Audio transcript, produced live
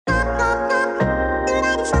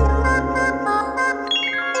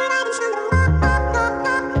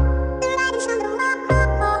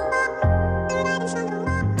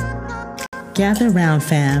Gather round,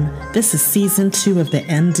 fam. This is season 2 of the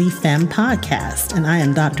MD Fem podcast, and I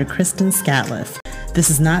am Dr. Kristen Scatliff.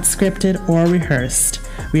 This is not scripted or rehearsed.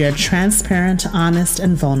 We are transparent, honest,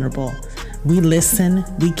 and vulnerable. We listen,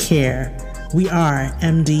 we care. We are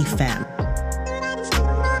MD Fem.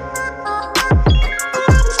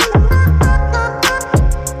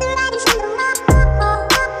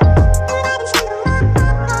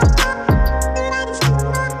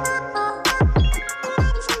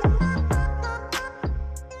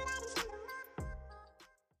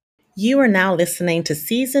 You are now listening to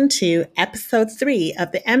Season 2, Episode 3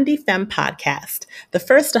 of the MD Fem podcast, The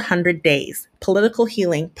First 100 Days, Political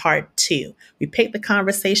Healing, Part 2. We picked the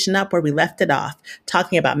conversation up where we left it off,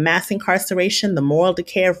 talking about mass incarceration, the moral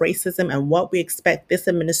decay of racism, and what we expect this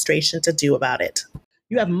administration to do about it.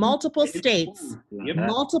 You have multiple states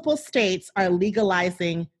are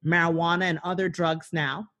legalizing marijuana and other drugs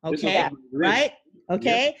now, okay? Right?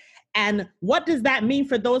 Okay? Yep. And what does that mean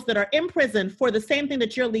for those that are in prison for the same thing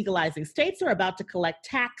that you're legalizing? States are about to collect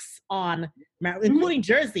tax on, including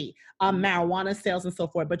Jersey, marijuana sales and so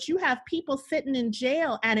forth. But you have people sitting in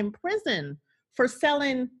jail and in prison for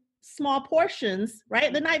selling small portions,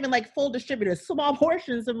 right? They're not even like full distributors, small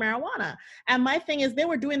portions of marijuana. And my thing is they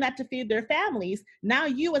were doing that to feed their families. Now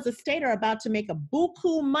you as a state are about to make a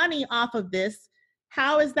buku money off of this.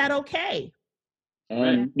 How is that okay?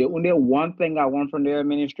 And the only one thing I want from the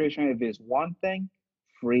administration, if it's one thing,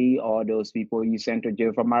 free all those people you sent to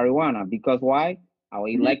jail for marijuana. Because why? Our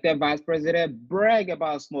elected vice president brag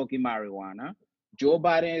about smoking marijuana. Joe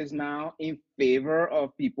Biden is now in favor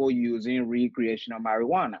of people using recreational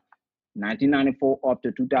marijuana. 1994 up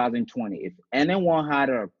to 2020. If anyone had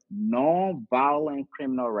a non-violent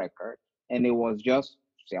criminal record and it was just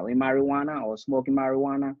selling marijuana or smoking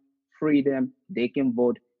marijuana, free them, they can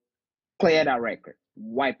vote, clear that record.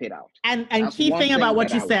 Wipe it out. And key thing about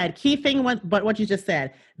what you said, but what you just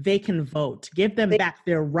said, they can vote. Give them back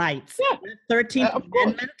their rights. Yeah. 13th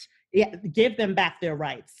Amendment, give them back their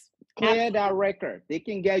rights. Clear that record. They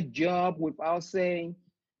can get job without saying,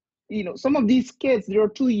 some of these kids, they're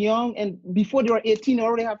too young, and before they're 18, they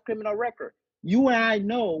already have criminal record. You and I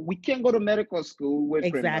know we can't go to medical school with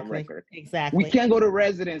criminal record. Exactly. We can't go to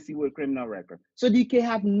residency with criminal record. So they can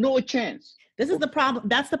have no chance. This is the problem.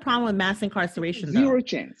 That's the problem with mass incarceration. Zero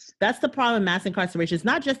chance. That's the problem with mass incarceration. It's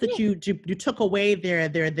not just that you took away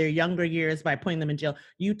their younger years by putting them in jail.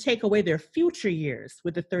 You take away their future years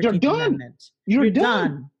with the 13th Amendment. You're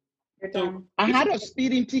done. So I had a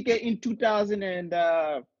speeding ticket in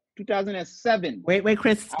 2007. Wait,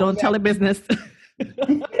 Chris, don't tell the business.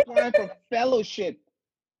 Applying for fellowship.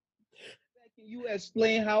 Can you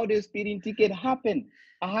explain how this speeding ticket happened?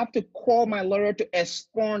 I have to call my lawyer to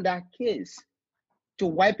expunge that case, to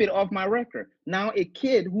wipe it off my record. Now a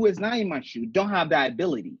kid who is not in my shoe, don't have that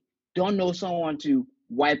ability, don't know someone to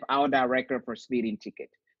wipe out that record for speeding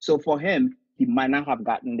ticket. So for him, he might not have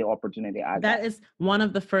gotten the opportunity. That is one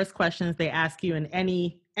of the first questions they ask you in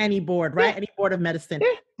any board, right? Any board of medicine.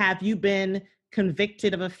 Have you been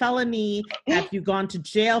convicted of a felony? Have you gone to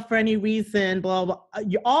jail for any reason? Blah, blah, blah.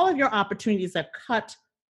 All of your opportunities are cut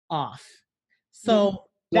off. So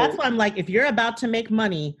that's why I'm like, if you're about to make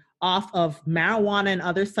money off of marijuana and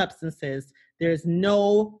other substances, there's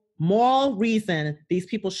no moral reason these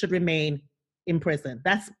people should remain in prison.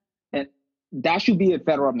 That should be a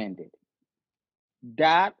federal mandate.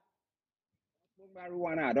 That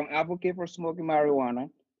marijuana, I don't advocate for smoking marijuana.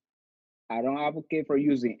 I don't advocate for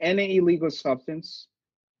using any illegal substance,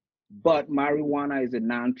 but marijuana is a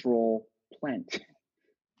natural plant.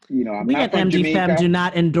 We at MD Fem do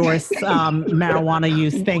not endorse marijuana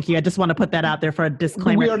use. Thank you. I just want to put that out there for a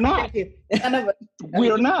disclaimer. We are not. We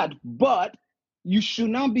are not. But you should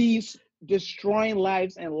not be destroying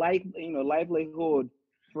lives and livelihood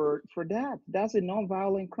for that. That's a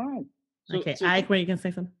non-violent crime. Okay, Ike, you can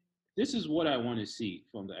say something. This is what I want to see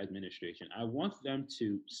from the administration. I want them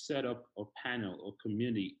to set up a panel, a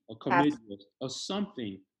committee, or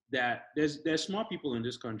something that there's smart people in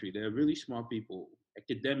this country. There are really smart people,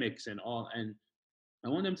 academics and all, and I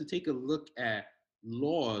want them to take a look at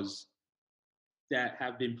laws that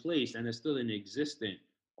have been placed and are still in existence,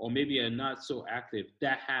 or maybe are not so active,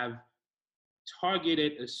 that have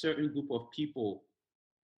targeted a certain group of people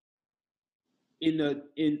in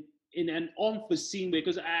an unforeseen way.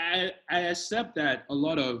 Because I accept that a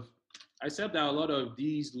lot of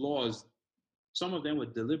these laws, some of them were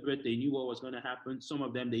deliberate. They knew what was going to happen. Some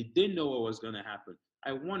of them they didn't know what was going to happen.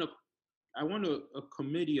 I want a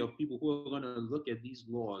committee of people who are going to look at these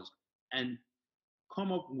laws and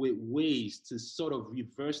come up with ways to sort of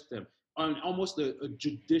reverse them on almost a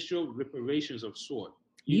judicial reparations of sort.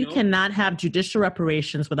 You cannot have judicial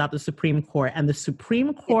reparations without the Supreme Court. And the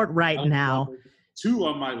Supreme Court right now, 2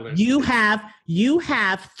 on my list. you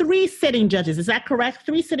have 3 sitting judges. Is that correct?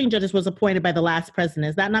 3 sitting judges was appointed by the last president.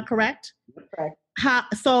 Is that not correct? Correct.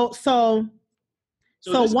 So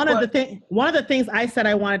one of the things I said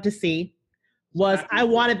I wanted to see was I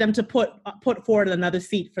wanted them to put forward another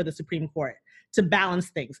seat for the Supreme Court to balance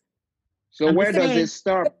things. So where does it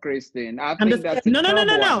stop, Christine? I think that's no.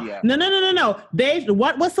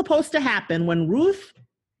 What was supposed to happen when Ruth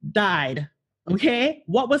died? Okay,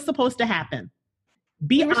 what was supposed to happen?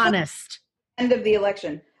 Be honest. End of the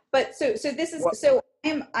election, but so this is so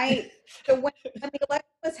when the election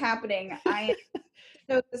was happening, I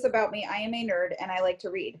know this about me. I am a nerd and I like to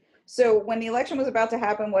read. So when the election was about to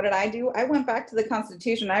happen, what did I do? I went back to the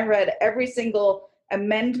Constitution. I read every single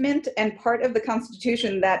amendment and part of the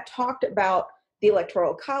Constitution that talked about the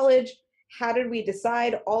Electoral College. How did we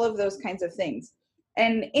decide? All of those kinds of things.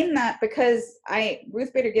 And in that, because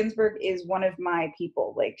Ruth Bader Ginsburg is one of my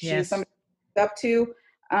people, like she's somebody I look up to.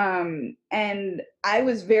 And I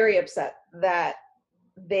was very upset that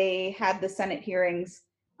they had the Senate hearings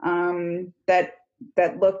that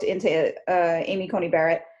looked into Amy Coney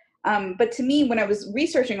Barrett. But to me, when I was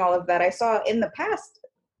researching all of that, I saw in the past,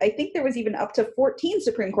 I think there was even up to 14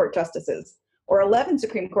 Supreme Court justices or 11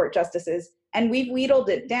 Supreme Court justices, and we've wheedled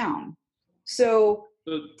it down. So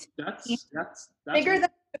that's bigger than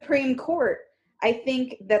the Supreme Court. I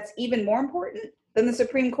think that's even more important than the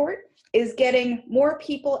Supreme Court is getting more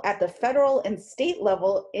people at the federal and state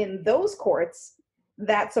level in those courts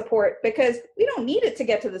that support, because we don't need it to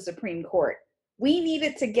get to the Supreme Court. We need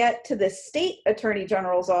it to get to the state attorney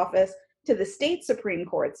general's office, to the state Supreme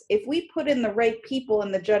Courts. If we put in the right people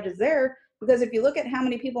and the judges there, because if you look at how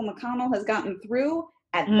many people McConnell has gotten through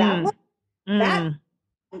at that level,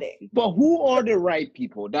 but who are the right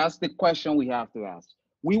people? That's the question we have to ask.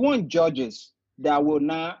 We want judges that will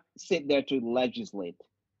not sit there to legislate,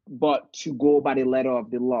 but to go by the letter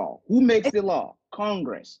of the law. Who makes the law?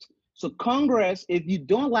 Congress. So Congress, if you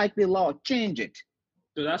don't like the law, change it.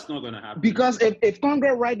 So that's not going to happen. Because if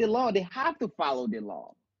Congress write the law, they have to follow the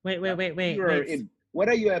law. Wait.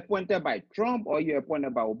 Whether you're appointed by Trump or you're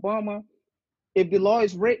appointed by Obama, if the law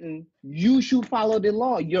is written, you should follow the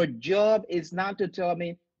law. Your job is not to tell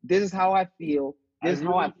me, this is how I feel, this is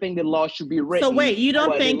how I think the law should be written. So wait, you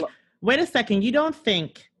don't think, wait a second, you don't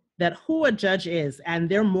think that who a judge is and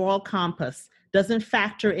their moral compass doesn't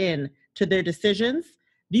factor in to their decisions?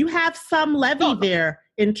 Do you have some levy there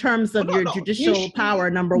in terms of your judicial power,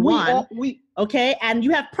 number one? Okay, and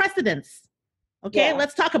you have precedents. Okay,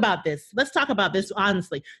 let's talk about this. Let's talk about this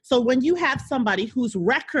honestly. So when you have somebody whose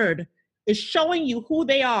record is showing you who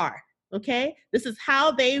they are, okay, this is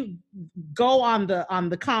how they go on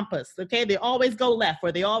the compass. Okay, they always go left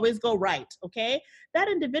or they always go right. Okay, that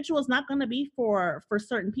individual is not going to be for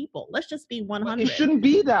certain people. Let's just be 100. It shouldn't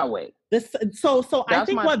be that way. So I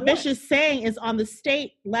think what Bish is saying is on the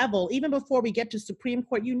state level, even before we get to Supreme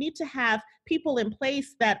Court, you need to have people in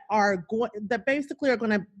place that basically are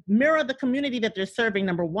going to mirror the community that they're serving,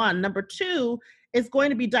 number one. Number two is going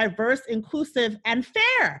to be diverse, inclusive, and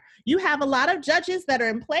fair. You have a lot of judges that are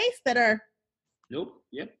in place that are... Nope.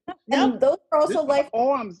 Yep. And those are also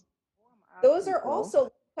those are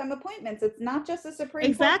also lifetime appointments. It's not just a Supreme Court.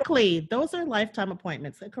 Exactly. Those are lifetime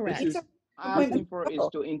appointments. Correct. Asking for is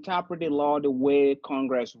to interpret the law the way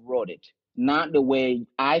Congress wrote it, not the way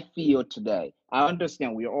I feel today. I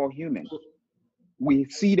understand we are all human. We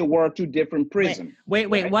see the world through different prisms. Wait.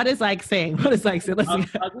 Right? What is Ike saying? What is Ike saying? I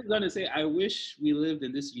was going to say, I wish we lived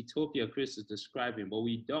in this utopia Chris is describing, but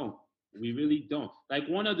we don't. We really don't. Like,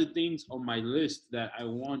 one of the things on my list that I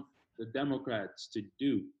want the Democrats to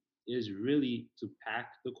do is really to pack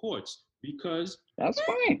the courts, because that's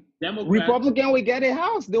fine. Republican will get a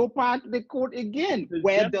house, they'll pack the court again.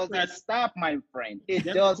 Where does it stop, my friend? It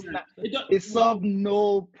does not. It solves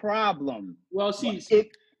no problem. Well, see,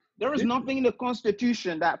 there is nothing in the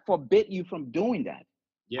Constitution that forbid you from doing that.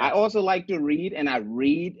 Yes. I also like to read, and I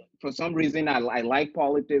read for some reason. I like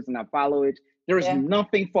politics and I follow it. There is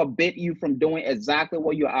nothing forbid you from doing exactly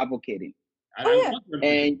what you're advocating.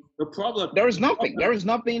 And the problem, there is nothing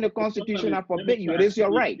in the Constitution that forbid you. It is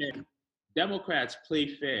your right. Democrats play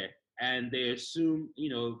fair, and they assume,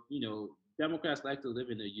 Democrats like to live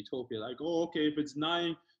in a utopia. Like, oh, okay, if it's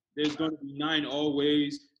 9, there's going to be 9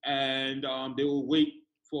 always, and they will wait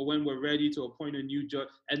for when we're ready to appoint a new judge.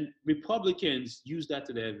 And Republicans use that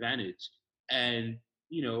to their advantage. And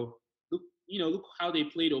look how they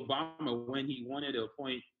played Obama when he wanted to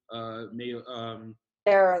appoint Mayor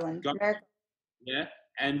Maryland. Yeah,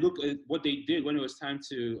 and look at what they did when it was time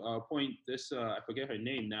to appoint this. I forget her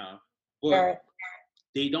name now, but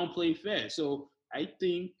they don't play fair. So I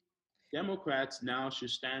think Democrats now should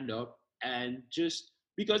stand up and just,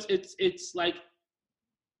 because it's like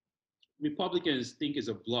Republicans think it's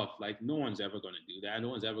a bluff. Like, no one's ever going to do that. No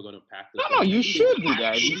one's ever going to pack the No, you should do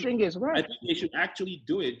that. You think it's I right. think they should actually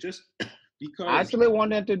do it, just because. I actually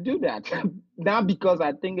wanted to do that. Not because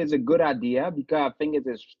I think it's a good idea, because I think it's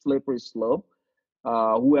a slippery slope.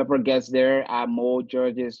 Whoever gets there, add more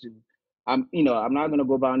judges. I'm not going to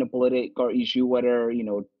go about the political issue, whether,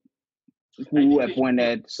 who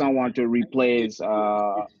appointed someone to replace,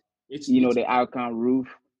 the outcome Ruth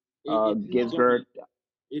Ginsburg.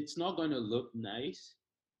 It's not going to look nice,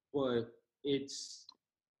 but it's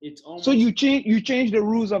almost. So you change the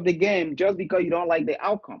rules of the game just because you don't like the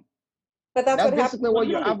outcome. But that's what basically happened. what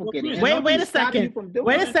you're advocating.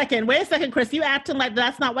 Wait a second, Chris. You acting like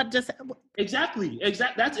that's not what just. Exactly.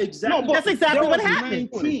 That's exactly. No, that's exactly what happened.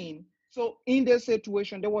 19. So in this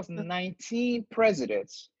situation, there was 19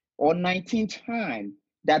 presidents or 19 times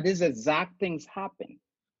that these exact things happened,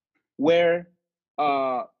 where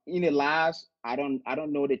in the last, I don't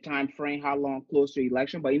know the time frame, how long close to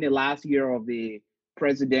election, but in the last year of the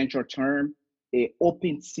presidential term, a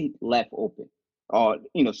open seat left open, or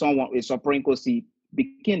a Supreme Court seat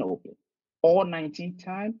became open. All 19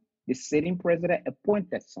 times, the sitting president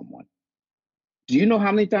appointed someone. Do you know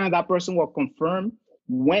how many times that person was confirmed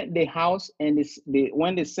when the House and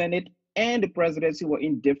when the Senate and the presidency were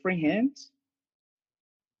in different hands?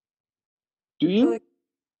 Do you?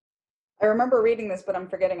 I remember reading this, but I'm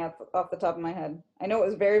forgetting off the top of my head. I know it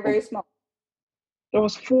was very, very small. It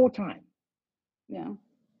was 4 times. Yeah.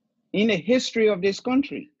 In the history of this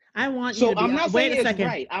country. I want you to be. I'm not wait saying a second. It's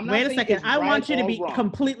right. I'm not wait a saying second. It's I right want you to be wrong.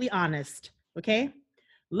 completely honest. Okay.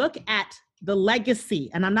 Look at the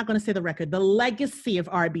legacy, and I'm not going to say the record, the legacy of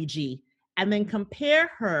RBG, and then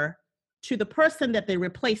compare her to the person that they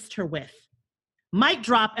replaced her with. Mic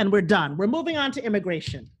drop, and we're done. We're moving on to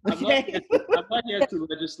immigration. Okay? I'm not here to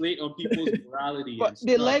legislate on people's morality. But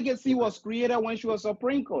the legacy was created when she was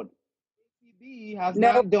Supreme Court. ACB has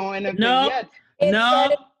not done anything yet. It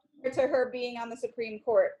started to her being on the Supreme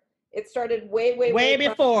Court. It started way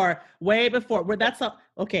before.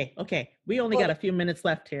 Okay. We only got a few minutes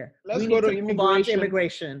left here. Let's go to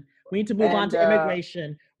immigration. We need to move on to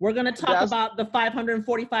immigration. We're going to talk about the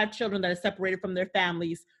 545 children that are separated from their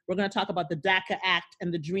families. We're going to talk about the DACA Act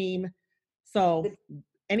and the DREAM. So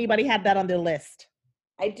anybody have that on their list?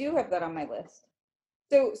 I do have that on my list.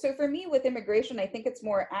 So for me with immigration, I think it's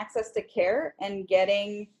more access to care and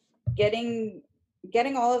getting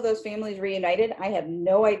all of those families reunited. I have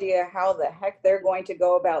no idea how the heck they're going to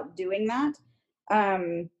go about doing that.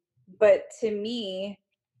 But to me,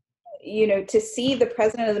 to see the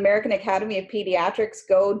president of the American Academy of Pediatrics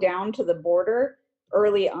go down to the border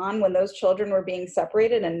early on when those children were being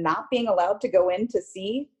separated and not being allowed to go in to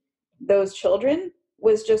see those children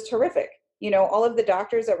was just horrific. All of the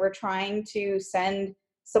doctors that were trying to send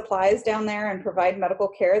supplies down there and provide medical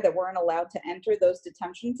care that weren't allowed to enter those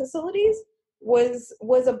detention facilities was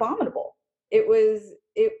abominable. I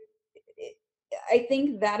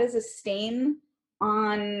think that is a stain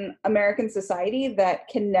on American society that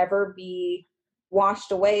can never be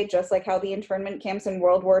washed away, just like how the internment camps in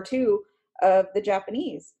World War II of the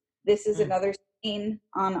Japanese. This is another stain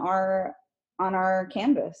on our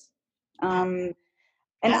canvas. And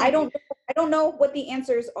I don't know what the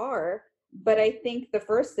answers are, but I think the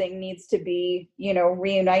first thing needs to be,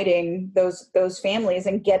 reuniting those families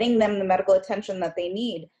and getting them the medical attention that they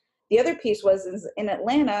need. The other piece is in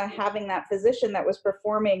Atlanta, having that physician that was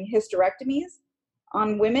performing hysterectomies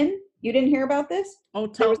on women. You didn't hear about this? Oh,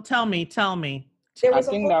 tell me. I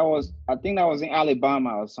think that was in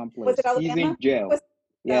Alabama or someplace. Was it Alabama? He's in jail.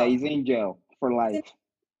 He's in jail for life.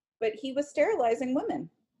 But he was sterilizing women.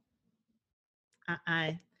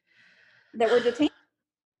 That were detained.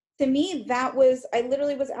 To me, I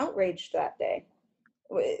literally was outraged that day.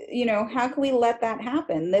 How can we let that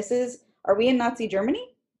happen? Are we in Nazi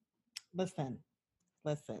Germany? Listen.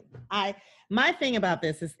 My thing about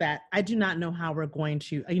this is that I do not know how we're going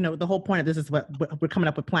to, the whole point of this is what we're coming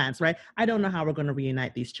up with plans, right? I don't know how we're going to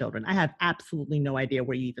reunite these children. I have absolutely no idea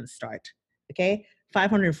where you even start. Okay.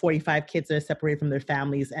 545 kids that are separated from their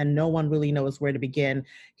families and no one really knows where to begin.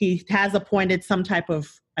 He has appointed some type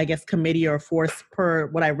of, I guess, committee or force per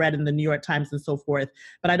what I read in the New York Times and so forth,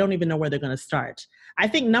 but I don't even know where they're going to start. I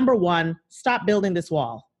think number one, stop building this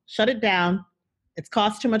wall. Shut it down. It's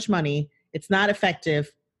cost too much money. It's not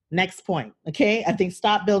effective. Next point, okay? I think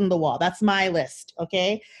stop building the wall. That's my list,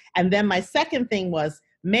 okay? And then my second thing was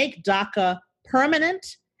make DACA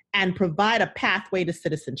permanent and provide a pathway to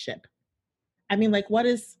citizenship. I mean, what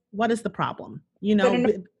is the problem?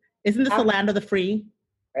 Isn't this the land of the free?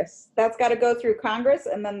 Congress. That's got to go through Congress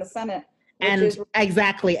and then the Senate. And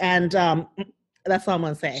exactly. And that's all I'm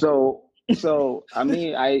going to say. So I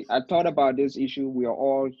mean, I thought about this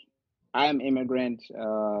issue. I'm immigrant,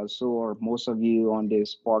 so are most of you on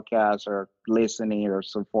this podcast or listening or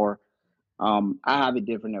so forth. I have a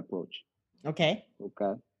different approach. Okay.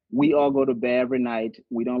 We all go to bed every night.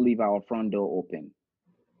 We don't leave our front door open.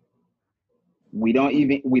 We lock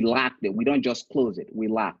it. We don't just close it. We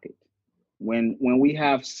lock it. When we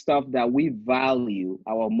have stuff that we value,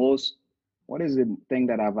 what is the thing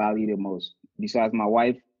that I value the most besides my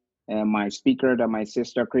wife and my speaker that my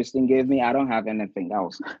sister Kristen gave me? I don't have anything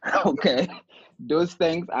else. Okay. Those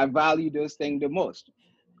things, I value those things the most.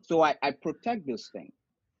 So I protect those things.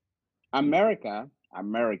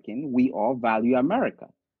 American, we all value America.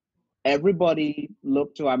 Everybody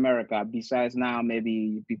look to America, besides now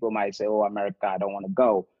maybe people might say, oh, America, I don't want to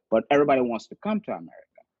go. But everybody wants to come to America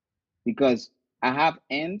because I have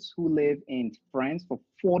aunts who live in France for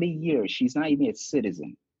 40 years. She's not even a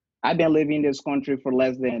citizen. I've been living in this country for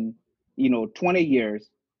less than 20 years.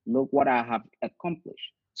 Look what I have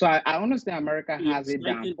accomplished. So I understand America has its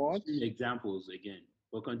downfalls. Examples again,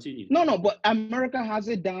 but continue. No, but America has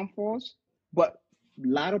its downfalls, but a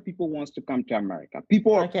lot of people wants to come to America.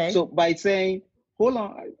 So by saying, hold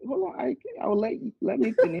on, I will let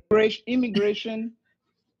me finish. Immigration,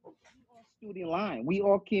 we all stood in line. We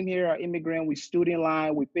all came here, are immigrant. We stood in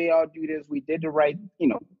line. We pay our duties. We did the right,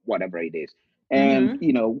 whatever it is. And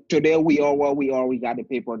today we are where we are. We got the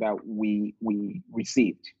paper that we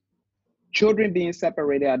received. Children being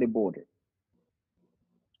separated at the border.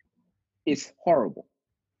 It's horrible.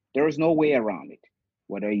 There is no way around it.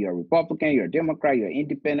 Whether you're a Republican, you're a Democrat, you're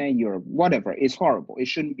independent, you're whatever, it's horrible. It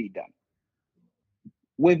shouldn't be done.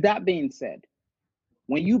 With that being said,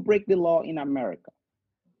 when you break the law in America,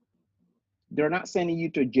 they're not sending you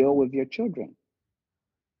to jail with your children.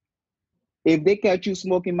 If they catch you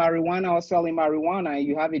smoking marijuana or selling marijuana, and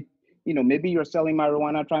you have it, maybe you're selling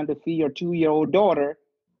marijuana trying to feed your 2-year-old daughter,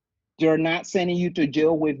 they're not sending you to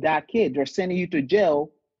jail with that kid. They're sending you to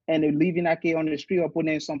jail and they're leaving that kid on the street or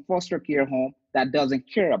putting in some foster care home that doesn't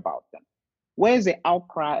care about them. Where's the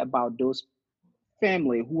outcry about those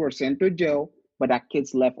families who are sent to jail, but that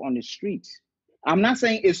kids left on the streets? I'm not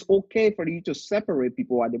saying it's okay for you to separate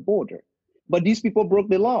people at the border, but these people broke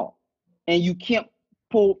the law. And you can't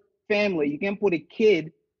put you can't put a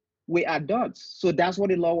kid with adults. So that's what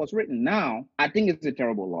the law was written. Now, I think it's a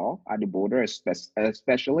terrible law at the border,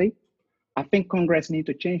 especially. I think Congress needs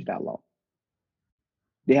to change that law.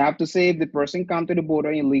 They have to say if the person comes to the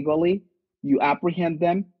border illegally, you apprehend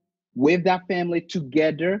them with that family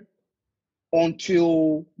together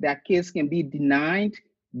until that case can be denied.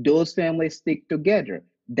 Those families stick together.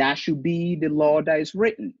 That should be the law that is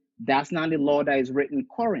written. That's not the law that is written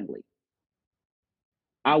currently.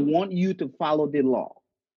 I want you to follow the law.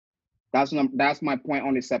 That's my point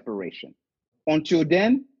on the separation. Until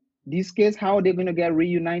then, these kids, how are they going to get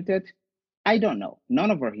reunited? I don't know.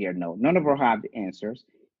 None of us here know. None of us have the answers.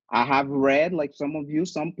 I have read, like some of you,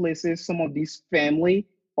 some places, some of these family,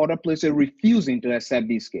 other places refusing to accept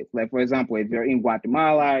these kids. Like, for example, if you're in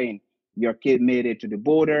Guatemala and your kid made it to the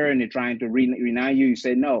border and they're trying to reunite you, you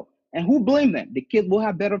say no. And who blame them? The kid will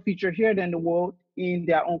have better future here than the world in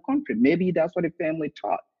their own country. Maybe that's what the family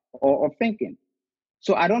thought or thinking.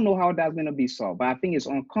 So I don't know how that's going to be solved, but I think it's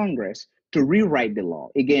on Congress to rewrite the law.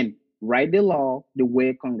 Again, write the law the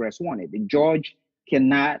way Congress wanted. The judge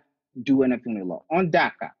cannot do anything with the law. On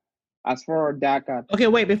DACA, as for DACA. Okay,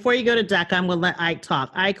 wait, before you go to DACA, I'm going to let Ike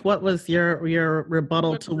talk. Ike, what was your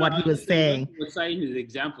rebuttal to what he was saying? He was citing his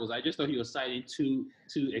examples. I just thought he was citing two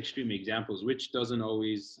extreme examples, which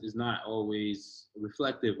is not always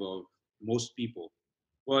reflective of most people.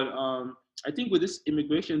 But I think with this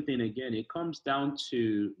immigration thing, again, it comes down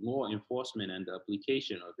to law enforcement and the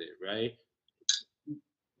application of it, right?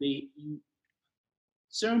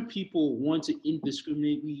 Certain people want to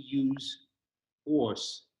indiscriminately use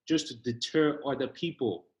force just to deter other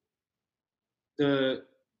people. The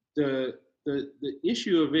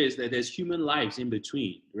issue of it is that there's human lives in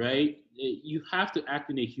between, right? You have to act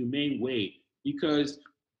in a humane way because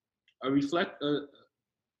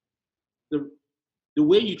the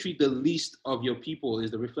way you treat the least of your people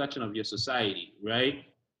is the reflection of your society, right?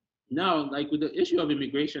 Now, like with the issue of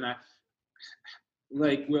immigration,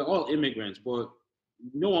 we're all immigrants, but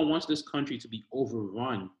no one wants this country to be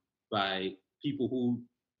overrun by people who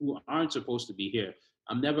aren't supposed to be here.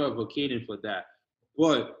 I'm never advocating for that.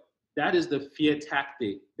 But that is the fear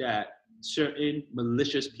tactic that certain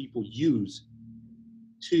malicious people use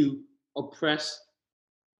to oppress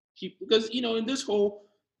people. Because, in this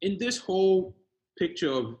whole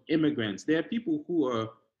picture of immigrants, there are people who are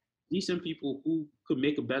decent people who could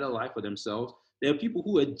make a better life for themselves. There are people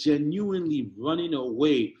who are genuinely running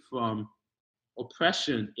away from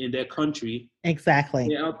oppression in their country. Exactly.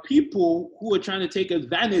 There are people who are trying to take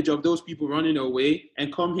advantage of those people running away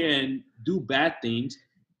and come here and do bad things.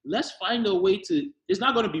 Let's find a way to, it's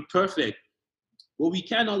not going to be perfect, but we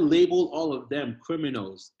cannot label all of them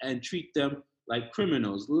criminals and treat them like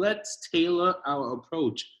criminals. Let's tailor our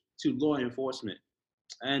approach to law enforcement.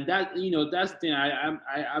 And that, that's the thing.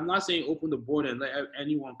 I'm not saying open the border and let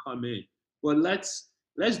anyone come in, but let's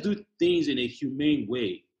do things in a humane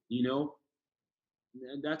way,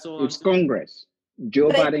 And that's all. It's Congress. Joe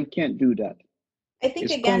But Biden can't do that. I think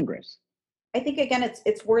It's again, Congress.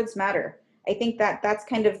 it's words matter. I think that's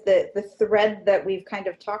kind of the thread that we've kind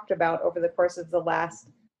of talked about over the course of the last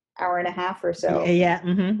hour and a half or so. Yeah.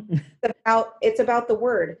 Mm-hmm. It's about the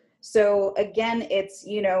word. So again, it's,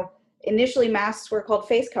 initially masks were called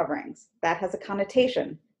face coverings. That has a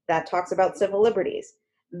connotation. That talks about civil liberties.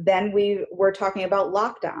 Then we were talking about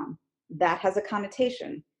lockdown. That has a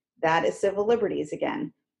connotation. That is civil liberties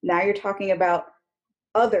again. Now you're talking about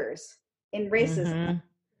others in racism. Mm-hmm.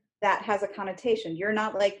 That has a connotation. You're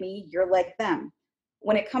not like me, you're like them.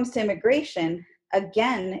 When it comes to immigration,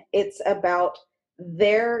 again, it's about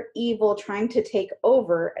their evil trying to take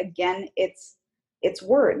over. Again, it's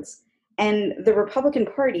words. And the Republican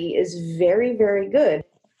Party is very, very good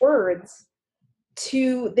words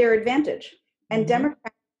to their advantage. And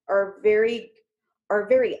Democrats are very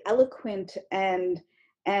eloquent and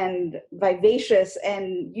vivacious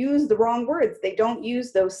and use the wrong words. They don't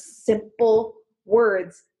use those simple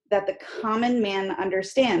words that the common man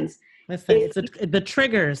understands. Listen, the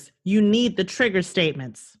triggers. You need the trigger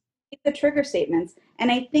statements. The trigger statements.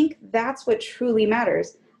 And I think that's what truly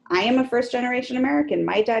matters. I am a first generation American.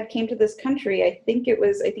 My dad came to this country. I think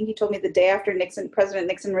he told me the day after President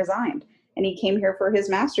Nixon resigned, and he came here for his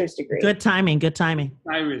master's degree. Good timing.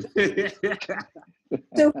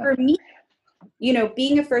 So for me,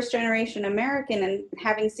 being a first generation American and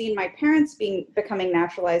having seen my parents becoming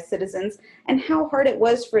naturalized citizens and how hard it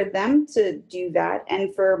was for them to do that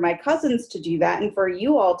and for my cousins to do that and for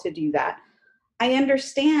you all to do that, I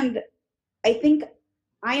think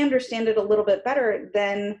I understand it a little bit better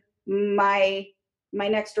than my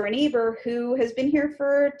next door neighbor who has been here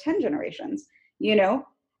for 10 generations,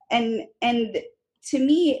 and to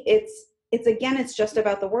me, it's just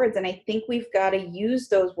about the words. And I think we've got to use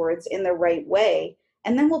those words in the right way.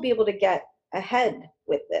 And then we'll be able to get ahead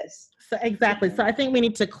with this. So exactly. So I think we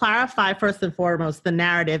need to clarify first and foremost the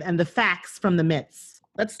narrative and the facts from the myths.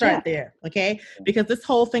 Let's start there. Okay. Because this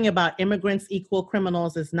whole thing about immigrants equal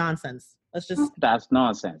criminals is nonsense. That's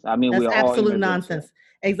nonsense. I mean, that's we're absolute all nonsense. Here.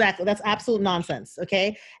 Exactly. That's absolute nonsense.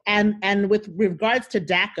 Okay. And with regards to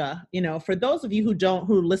DACA, for those of you who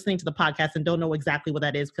are listening to the podcast and don't know exactly what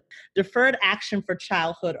that is, Deferred Action for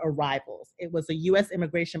Childhood Arrivals. It was a U.S.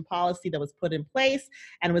 immigration policy that was put in place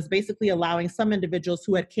and was basically allowing some individuals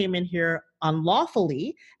who had came in here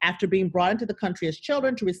unlawfully after being brought into the country as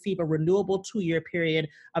children to receive a renewable 2-year period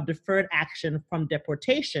of deferred action from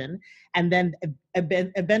deportation, and then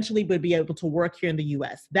eventually would be able to work here in the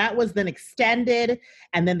U.S. That was then extended,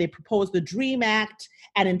 and then they proposed the DREAM Act,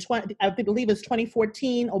 and I believe it was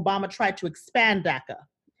 2014, Obama tried to expand DACA.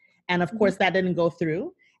 And of course, that didn't go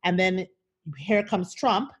through. And then here comes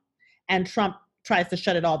Trump, and Trump tries to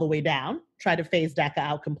shut it all the way down, try to phase DACA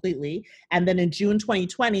out completely. And then in June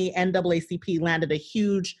 2020, NAACP landed a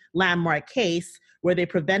huge landmark case where they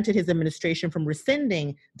prevented his administration from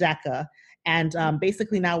rescinding DACA. And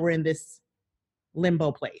basically now we're in this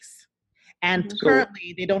limbo place. And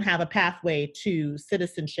currently they don't have a pathway to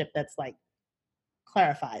citizenship that's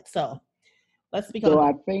clarified. So let's speak on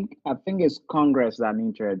I think it's Congress that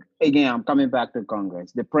needs to, again, I'm coming back to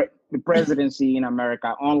Congress. The presidency in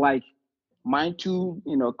America, unlike my two,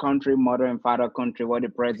 country, mother and father country, where the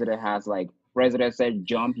president has president said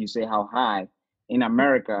jump, you say how high. In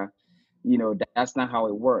America, that's not how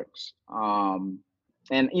it works. And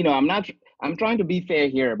I'm trying to be fair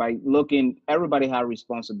here by looking, everybody has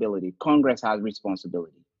responsibility. Congress has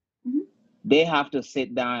responsibility. Mm-hmm. They have to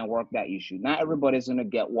sit down and work that issue. Not everybody's going to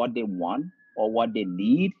get what they want or what they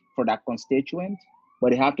need for that constituent, but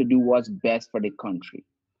they have to do what's best for the country.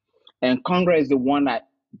 And Congress is the one that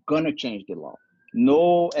gonna change the law.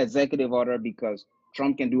 No executive order, because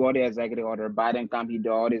Trump can do all the executive order, Biden can't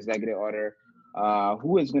do all the executive order.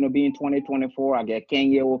 Who is gonna be in 2024? I guess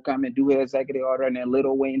Kanye will come and do his executive order, and then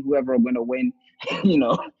Lil Wayne, whoever gonna win,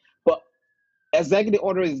 But executive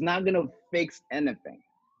order is not gonna fix anything.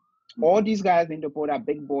 All these guys need to put our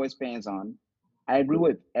big boys pants on. I agree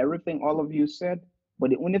with everything all of you said, but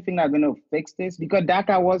the only thing that's gonna fix this, because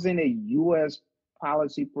DACA wasn't a U.S.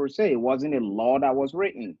 policy per se. It wasn't a law that was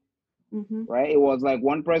written, Mm-hmm. right? It was like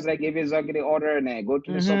one president gave his executive order and then go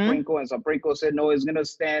to the Supreme Court, and Supreme Court said, no, it's going to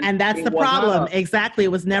stand. And that's It the was not problem. a- Exactly.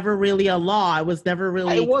 It was never really a law. It was never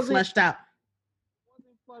really fleshed out.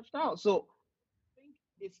 wasn't fleshed out. So I think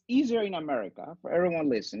it's easier in America for everyone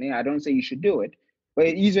listening. I don't say you should do it, but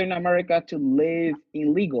it's easier in America to live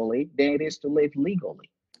illegally than it is to live legally.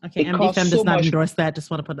 Okay, MDFM does not endorse that. Just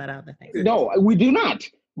want to put that out there. Thanks. No, we do not.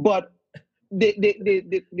 But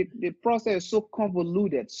the process is so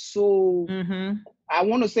convoluted, so I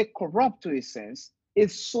want to say corrupt to a sense.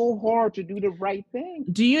 It's so hard to do the right thing.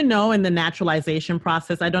 Do you know in the naturalization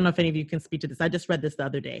process, I don't know if any of you can speak to this. I just read this the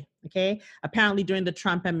other day, okay? Apparently during the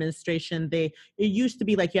Trump administration, it used to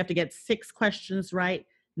be like you have to get 6 questions right.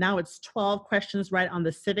 Now it's 12 questions right on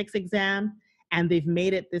the civics exam, and they've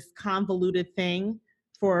made it this convoluted thing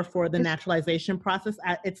for the naturalization process.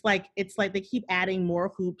 It's like they keep adding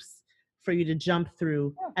more hoops for you to jump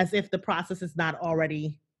through, as if the process is not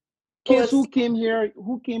already. Kids who came here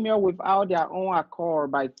without their own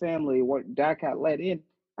accord by family, what DACA let in,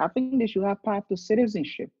 I think they should have path to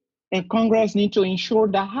citizenship. And Congress need to ensure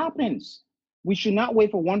that happens. We should not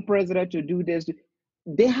wait for one president to do this.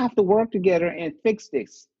 They have to work together and fix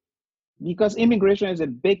this, because immigration is a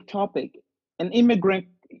big topic. And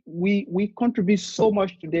we contribute so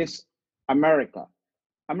much to this America.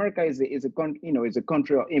 America is a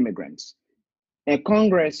country of immigrants. And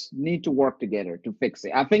Congress need to work together to fix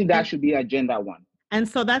it. I think that should be agenda 1. And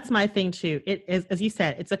so that's my thing too. It is, as you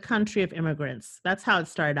said, it's a country of immigrants. That's how it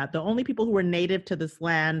started out. The only people who were native to this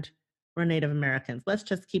land were Native Americans. Let's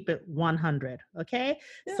just keep it 100, okay?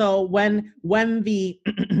 Yeah. So when the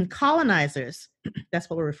colonizers, that's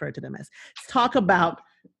what we refer to them as, talk about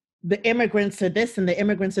the immigrants are this and the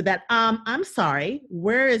immigrants are that, I'm sorry,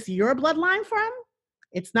 where is your bloodline from?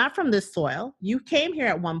 It's not from this soil. You came here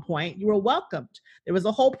at one point. You were welcomed. There was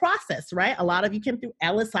a whole process, right? A lot of you came through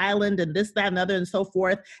Ellis Island and this, that, and the other and so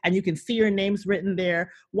forth. And you can see your names written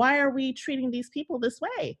there. Why are we treating these people this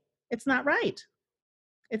way? It's not right.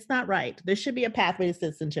 It's not right. There should be a pathway to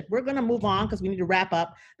citizenship. We're going to move on because we need to wrap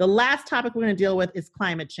up. The last topic we're going to deal with is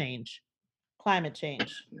climate change. Climate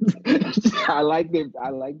change. I like the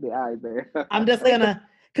eye there. I'm just going to...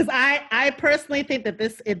 Because I personally think that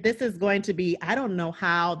this is going to be, I don't know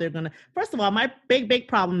how they're going to, first of all, my big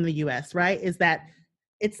problem in the U.S., right, is that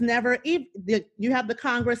it's never, you have the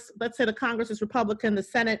Congress, let's say the Congress is Republican, the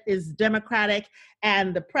Senate is Democratic,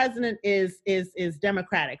 and the president is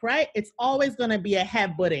Democratic, right? It's always going to be a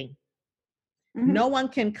head-butting. Mm-hmm. No one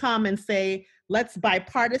can come and say, let's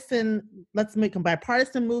make a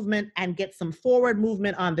bipartisan movement and get some forward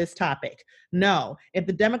movement on this topic. No, if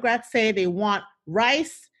the Democrats say they want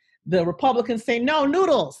rice, the Republicans say no,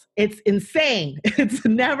 noodles. It's insane.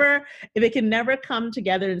 They can never come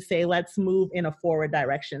together and say, let's move in a forward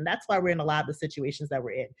direction. That's why we're in a lot of the situations that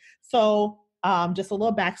we're in. So just a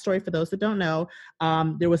little backstory for those that don't know,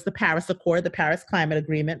 there was the Paris Accord, the Paris Climate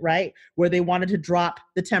Agreement, right? Where they wanted to drop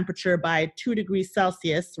the temperature by 2 degrees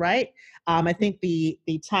Celsius, right? I think the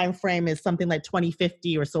time frame is something like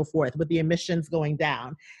 2050 or so forth, with the emissions going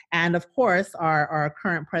down. And of course, our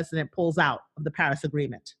current president pulls out of the Paris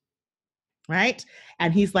Agreement, right?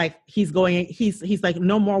 And he's like,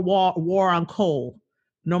 no more war on coal.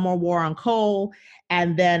 No more war on coal.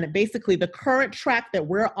 And then basically the current track that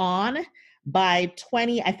we're on, by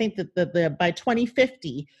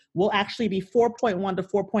 2050, we'll actually be 4.1 to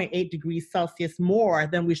 4.8 degrees Celsius more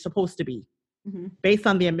than we're supposed to be, based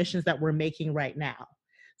on the emissions that we're making right now.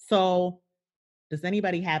 So does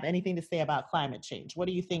anybody have anything to say about climate change? What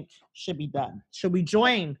do you think should be done? Should we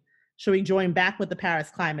join back with the Paris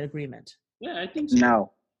Climate Agreement? Yeah, I think so.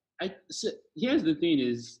 No. So here's the thing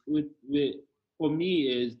is, for me,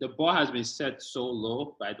 is the bar has been set so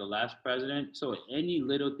low by the last president, so any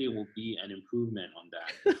little thing will be an improvement on that.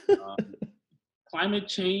 Climate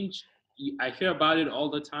change, I hear about it all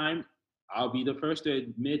the time. I'll be the first to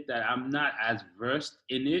admit that I'm not as versed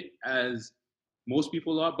in it as most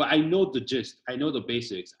people are, but I know the gist. I know the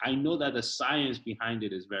basics. I know that the science behind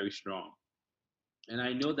it is very strong. And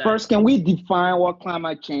I know that... First, can we define what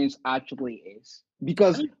climate change actually is?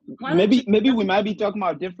 Because maybe we might be talking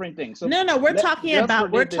about different things. So no, we're talking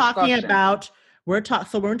about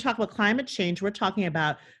climate change. We're talking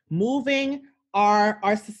about moving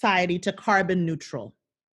our society to carbon neutral,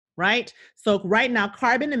 right? So right now,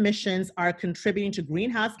 carbon emissions are contributing to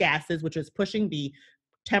greenhouse gases, which is pushing the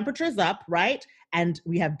temperatures up, right? And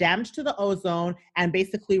we have damage to the ozone. And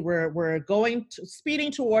basically we're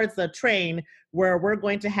speeding towards a train where we're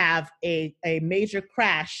going to have a major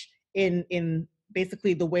crash in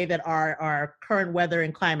basically the way that our current weather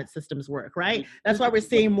and climate systems work, right? That's why we're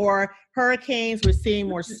seeing more hurricanes, we're seeing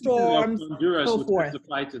more storms, so forth.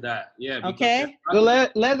 Testify to that. Yeah. Okay. So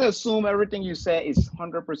let's assume everything you say is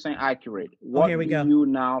 100% accurate. What here we go.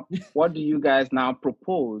 What do you guys now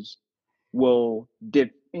propose will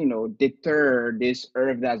deter this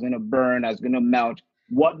earth that's going to burn, that's going to melt?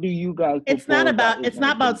 What do you guys propose? It's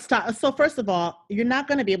not about stop. So first of all, you're not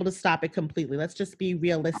going to be able to stop it completely. Let's just be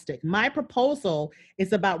realistic. My proposal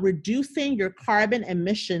is about reducing your carbon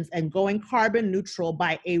emissions and going carbon neutral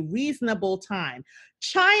by a reasonable time.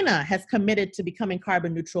 China has committed to becoming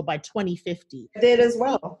carbon neutral by 2050. It did as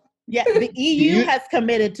well. Yeah, the EU has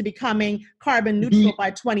committed to becoming carbon neutral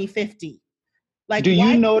by 2050. Like, do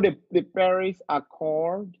you know the Paris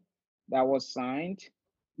Accord that was signed?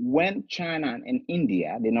 When China and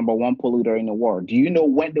India, the number one polluter in the world, do you know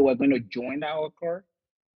when they were going to join that accord?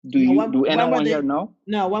 Do anyone here know?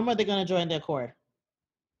 No, when were they going to join the accord?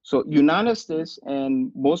 So United States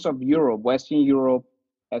and most of Europe, Western Europe,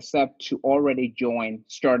 except to already join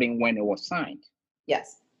starting when it was signed.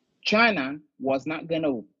 Yes. China was not going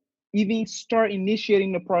to even start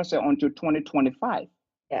initiating the process until 2025.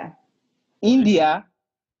 Yeah. India.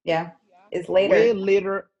 Yeah. Is later. Way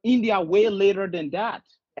later. India way later than that.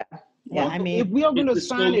 Yeah. Yeah, I mean, if we are going to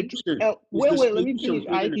sign it, wait, let me finish.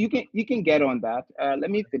 You can get on that. Let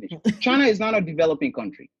me finish. China is not a developing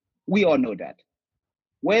country. We all know that.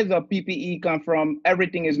 Where the PPE come from?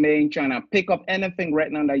 Everything is made in China. Pick up anything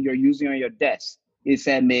right now that you're using on your desk. It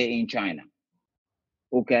said made in China.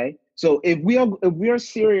 Okay. So if we are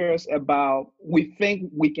serious about, we think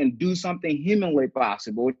we can do something humanly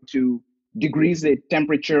possible to decrease the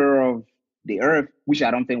temperature of the earth, which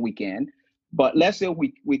I don't think we can. But let's say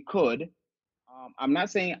we could. I'm not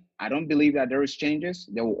saying I don't believe that there is changes.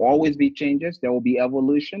 There will always be changes. There will be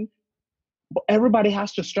evolution. But everybody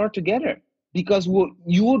has to start together because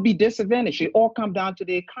you will be disadvantaged. It all comes down to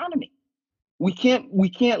the economy. We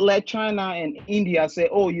can't let China and India say,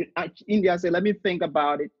 India say, let me think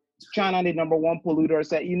about it. China, the number one polluter,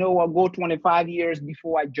 said, you know what, go 25 years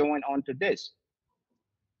before I join onto this.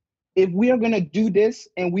 If we are going to do this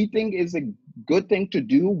and we think it's a good thing to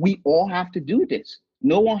do, we all have to do this.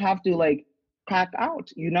 No one have to like pack out.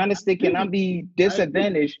 United States cannot be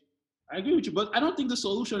disadvantaged. I agree with you, but I don't think the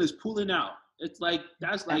solution is pulling out. It's like,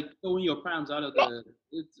 that's like throwing your palms out of the...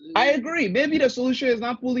 I agree. Maybe the solution is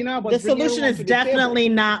not pulling out, but the solution is definitely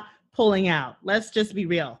not pulling out. Let's just be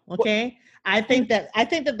real, okay? I think that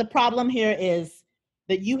the problem here is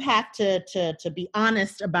that you have to be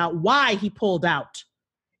honest about why he pulled out.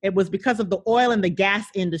 It was because of the oil and the gas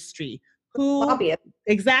industry. Lobbyists.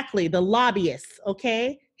 Exactly, the lobbyists,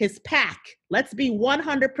 okay? His PAC. Let's be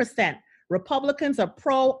 100%. Republicans are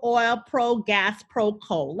pro-oil, pro-gas,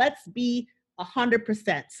 pro-coal. Let's be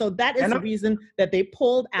 100%. So that is the reason that they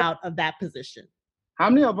pulled out of that position. How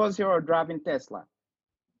many of us here are driving Tesla?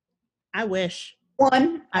 I wish.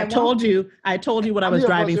 One. I told you what I was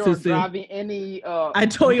driving, Susu. Driving any, I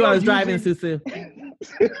told you I was driving, Susu.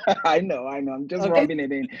 I know. I'm just rubbing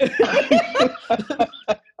it in.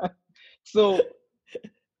 So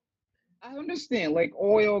I understand, like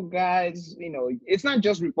oil guys, it's not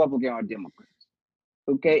just Republican or Democrats.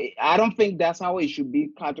 Okay, I don't think that's how it should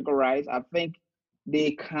be categorized. I think the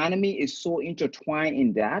economy is so intertwined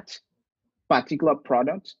in that particular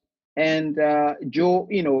product. And Joe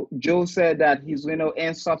said that he's going to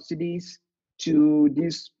end subsidies to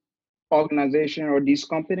this organization or these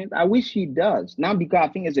companies. I wish he does, not because I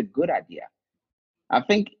think it's a good idea. I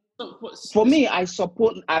think for me, I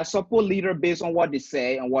support leader based on what they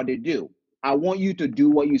say and what they do. I want you to do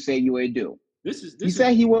what you say you will do. He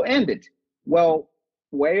said he will end it. Well,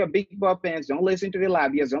 wear your big butt pants. Don't listen to the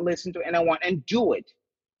lobbyists. Don't listen to anyone, and do it.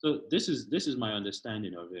 So this is my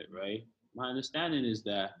understanding of it, right? My understanding is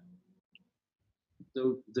that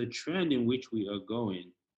the trend in which we are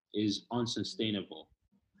going is unsustainable,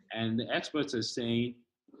 and the experts are saying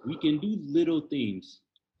we can do little things,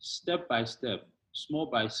 step by step, small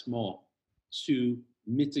by small, to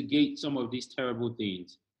mitigate some of these terrible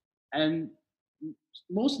things. And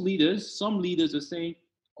some leaders are saying,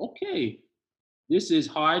 okay, this is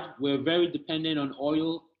hard. We're very dependent on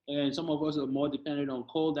oil, and some of us are more dependent on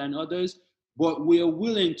coal than others, but we're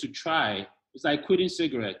willing to try. It's like quitting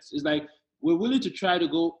cigarettes. It's like we're willing to try to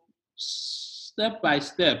go step by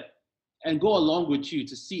step and go along with you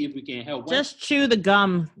to see if we can help. Just chew the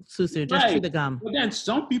gum, Susu. Just chew the gum. But then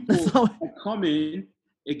some people are coming,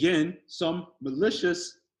 again, some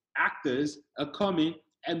malicious actors are coming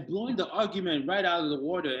and blowing the argument right out of the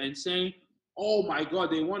water and saying, oh my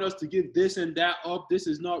God, they want us to give this and that up. This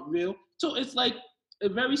is not real. So it's like a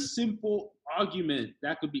very simple argument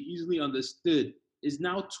that could be easily understood is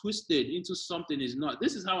now twisted into something is not.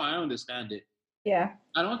 This is how I understand it. Yeah.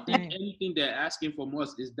 I don't think anything they're asking from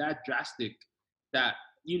us is that drastic. That,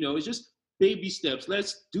 it's just baby steps.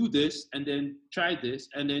 Let's do this and then try this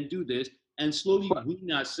and then do this and slowly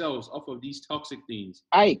wean ourselves off of these toxic things.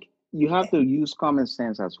 Ike, you have to use common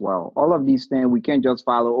sense as well. All of these things, we can't just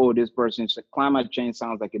follow, oh, this person said climate change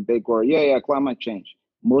sounds like a big word. Yeah, climate change.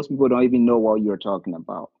 Most people don't even know what you're talking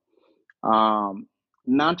about.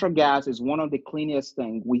 Natural gas is one of the cleanest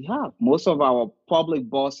things we have. Most of our public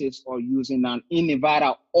buses are using, in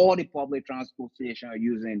Nevada, all the public transportation are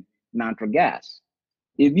using natural gas.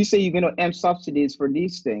 If you say you're going to end subsidies for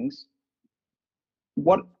these things,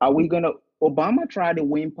 what are we going to? Obama tried the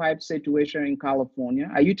windpipe situation in California.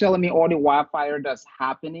 Are you telling me all the wildfire that's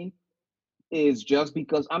happening is just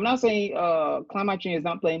because? I'm not saying climate change is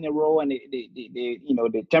not playing a role and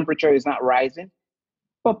the temperature is not rising,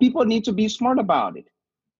 but people need to be smart about it.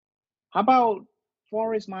 How about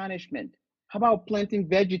forest management? How about planting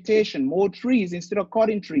vegetation, more trees instead of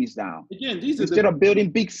cutting trees down? Again, instead of building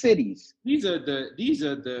big cities. These are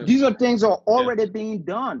things are already being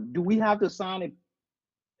done. Do we have to sign a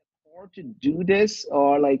to do this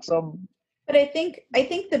or like some? But I think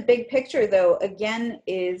the big picture, though, again,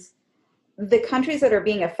 is the countries that are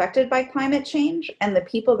being affected by climate change and the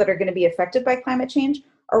people that are going to be affected by climate change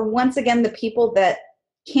are once again the people that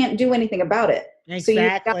can't do anything about it.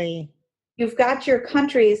 Exactly. So you've got your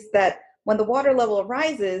countries that when the water level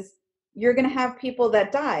rises, you're going to have people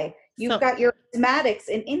that die. You've got your asthmatics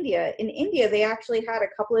in India. In India, they actually had a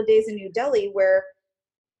couple of days in New Delhi where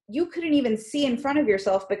you couldn't even see in front of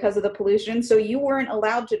yourself because of the pollution. So you weren't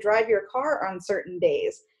allowed to drive your car on certain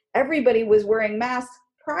days. Everybody was wearing masks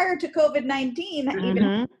prior to COVID-19,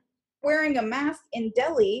 even wearing a mask in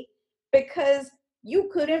Delhi because you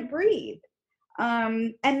couldn't breathe.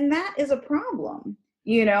 And that is a problem,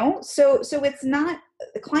 So it's not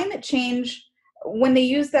climate change. When they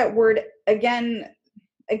use that word again,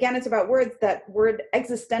 it's about words, that word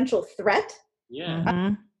existential threat.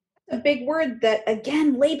 Yeah. A big word that,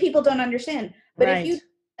 again, lay people don't understand. But if you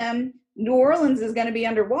tell them New Orleans is going to be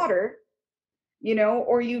underwater,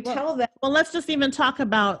 or you tell them. Well, let's just even talk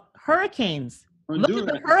about hurricanes. Look at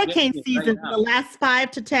the hurricane season in the last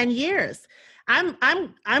 5 to 10 years. I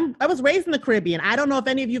was raised in the Caribbean. I don't know if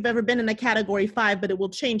any of you have ever been in a Category 5, but it will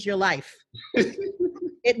change your life.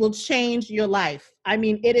 It will change your life. I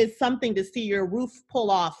mean, it is something to see your roof pull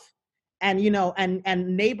off and,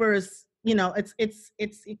 and neighbors, it's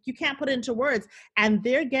you can't put it into words. And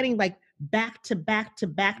they're getting like back to back to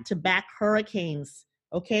back to back hurricanes.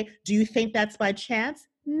 Okay. Do you think that's by chance?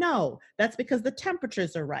 No, that's because the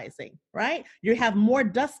temperatures are rising, right? You have more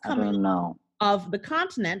dust coming of the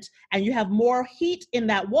continent and you have more heat in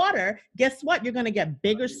that water. Guess what? You're going to get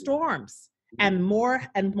bigger storms and more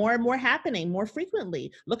happening more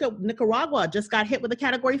frequently. Look at Nicaragua, just got hit with a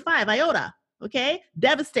Category 5 Iota. Okay.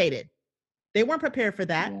 Devastated. They weren't prepared for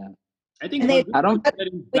that. Yeah. I think Honduras is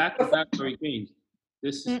getting back-to-back hurricanes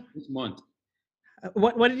this month.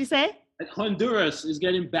 What did you say? Honduras is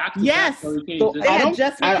getting back-to-back hurricanes. So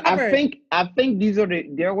I think these are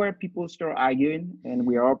there where people start arguing, and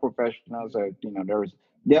we are all professionals.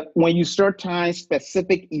 When you start tying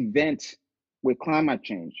specific events with climate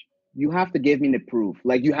change, you have to give me the proof.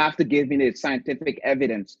 Like you have to give me the scientific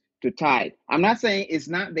evidence to tie it. I'm not saying it's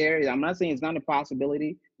not there. I'm not saying it's not a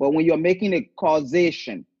possibility. But when you're making a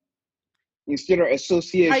causation instead of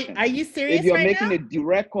association, are you serious? If you're right making now? a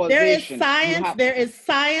direct causation, there is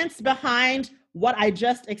science behind what I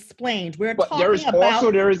just explained. We're talking there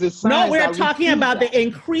is a science. No, we're talking about the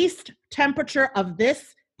increased temperature of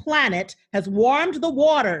this planet has warmed the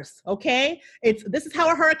waters, okay? This is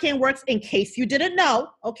how a hurricane works, in case you didn't know,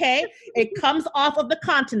 okay? It comes off of the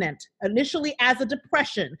continent, initially as a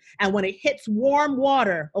depression, and when it hits warm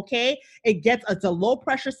water, okay, it's a low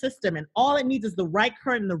pressure system, and all it needs is the right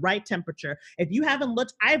current and the right temperature. If you haven't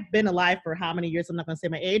looked, I've been alive for how many years? I'm not gonna say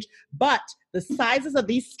my age, but the sizes of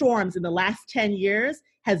these storms in the last 10 years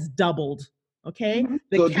has doubled. Okay,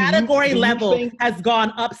 the category level has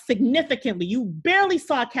gone up significantly. You barely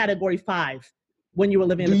saw Category 5 when you were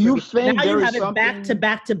living in the Caribbean. Now you have it back to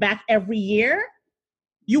back to back every year.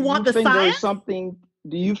 You want the science?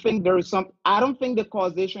 Do you think there is something? I don't think the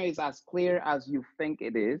causation is as clear as you think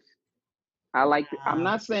it is. I'm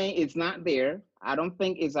not saying it's not there. I don't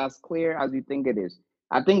think it's as clear as you think it is.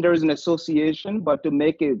 I think there is an association, but to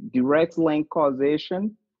make a direct link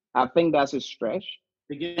causation, I think that's a stretch.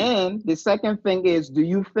 And the second thing is, do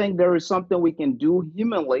you think there is something we can do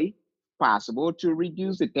humanly possible to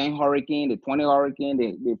reduce the 10 hurricane, the 20 hurricane,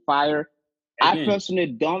 the fire? Again, I personally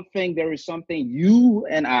don't think there is something you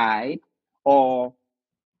and I or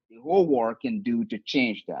the whole world can do to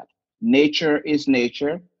change that. Nature is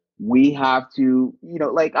nature. We have to,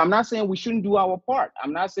 like, I'm not saying we shouldn't do our part.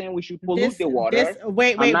 I'm not saying we should pollute the water.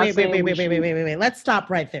 Wait, I'm wait, not wait, wait, saying wait, we wait, wait, should. wait, wait, wait, wait. Let's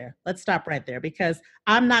stop right there. Because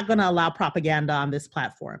I'm not going to allow propaganda on this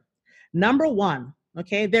platform. Number one,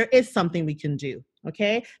 okay, there is something we can do.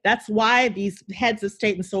 Okay, that's why these heads of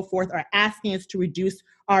state and so forth are asking us to reduce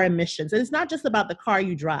our emissions. And it's not just about the car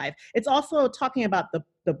you drive. It's also talking about the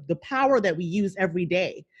power that we use every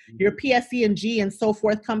day. Your PSE&G and so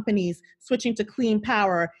forth companies switching to clean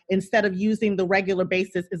power instead of using the regular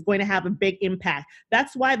basis is going to have a big impact.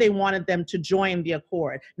 That's why they wanted them to join the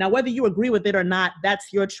accord. Now, whether you agree with it or not,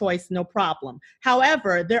 that's your choice, no problem.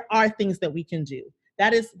 However, there are things that we can do.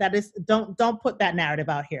 That is, don't put that narrative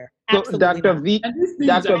out here. Absolutely Dr. not. V,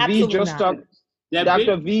 Dr. V just talked.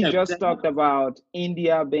 Dr. V just talked about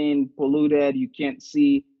India being polluted. You can't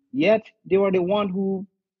see. Yet they were the one who,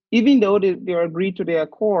 even though they agreed to the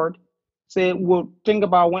accord, say, well, think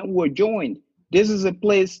about when we were joined. This is a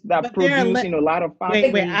place that produces a lot of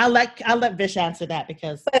factories. Wait. I'll let Vish answer that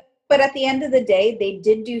because. But at the end of the day, they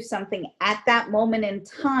did do something at that moment in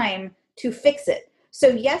time to fix it. So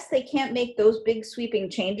yes, they can't make those big sweeping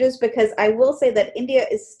changes because I will say that India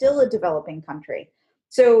is still a developing country.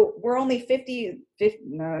 So we're only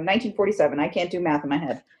 1947. I can't do math in my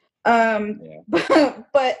head.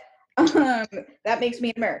 But that makes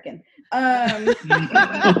me American.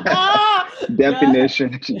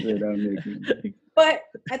 Definition. But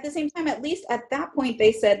at the same time, at least at that point,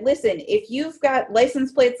 they said, listen, if you've got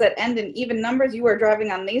license plates that end in even numbers, you are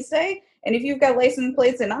driving on this day. And if you've got license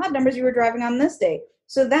plates in odd numbers, you were driving on this day.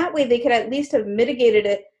 So that way they could at least have mitigated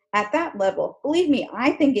it at that level. Believe me,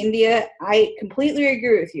 I think India, I completely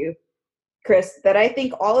agree with you, Chris, that I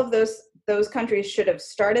think all of those countries should have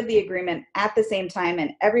started the agreement at the same time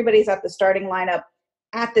and everybody's at the starting lineup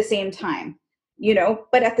at the same time,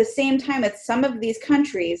 but at the same time, it's some of these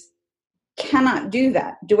countries cannot do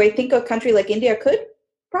that. Do I think a country like India could?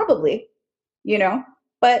 Probably,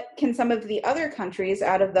 but can some of the other countries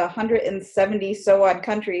out of the 170 so odd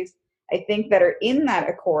countries, I think, that are in that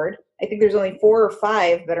accord, I think there's only 4 or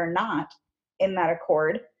 5 that are not in that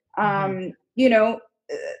accord, can't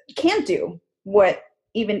do what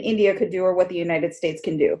even India could do or what the United States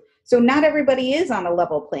can do. So not everybody is on a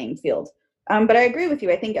level playing field. But I agree with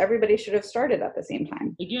you. I think everybody should have started at the same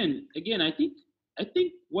time. Again, I think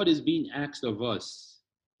what is being asked of us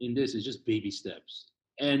in this is just baby steps.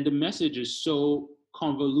 And the message is so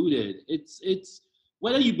convoluted. It's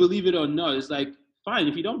whether you believe it or not, it's like, fine,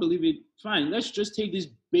 if you don't believe it, fine. Let's just take these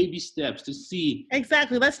baby steps to see.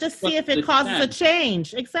 Exactly. Let's just see if it causes a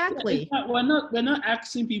change. Exactly. We're not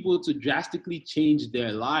asking people to drastically change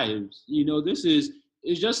their lives.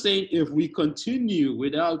 It's just saying if we continue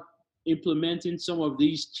without implementing some of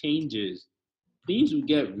these changes, things will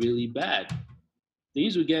get really bad.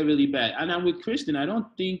 And I'm with Kristen. I don't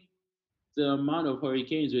think the amount of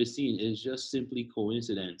hurricanes we're seeing is just simply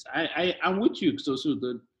coincidence. I'm with you. So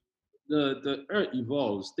the earth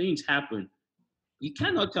evolves, things happen. You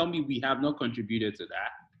cannot tell me we have not contributed to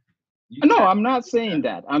that. No, I'm not saying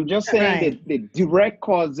that. I'm just saying that the direct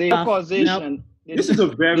causation. This is a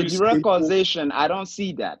very direct causation. I don't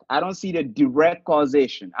see that. I don't see the direct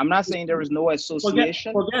causation. I'm not saying there is no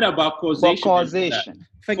association. Forget about causation.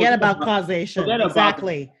 Forget about causation.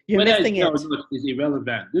 Exactly. You're missing it. It's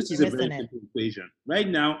irrelevant. This is a very simple equation. Right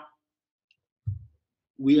now,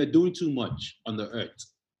 we are doing too much on the earth.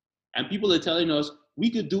 And people are telling us we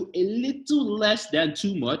could do a little less than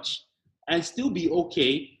too much and still be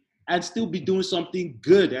okay and still be doing something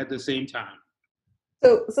good at the same time.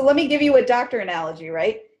 So let me give you a doctor analogy,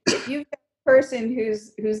 right? If you've got a person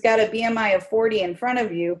who's got a BMI of 40 in front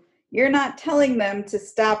of you, you're not telling them to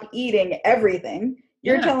stop eating everything.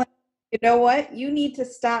 You're telling them, you know what? You need to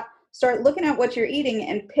start looking at what you're eating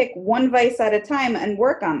and pick one vice at a time and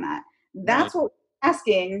work on that. That's what we're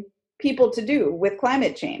asking people to do with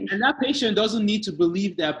climate change. And that patient doesn't need to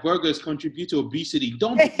believe that burgers contribute to obesity.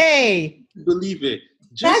 Don't believe it.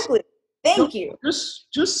 Exactly. Thank you.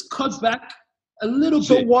 Just cut back a little bit.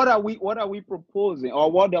 So what are we proposing,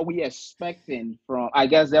 or what are we expecting from? I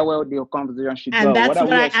guess that where the conversation should go. That's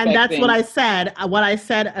what I said. What I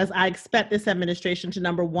said is I expect this administration to,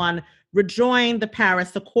 number one, rejoin the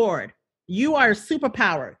Paris Accord. You are a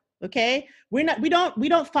superpower. Okay, we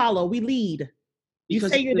don't follow. We lead. You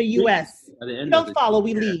say you're the U.S. We don't follow.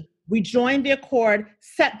 We lead. We join the accord.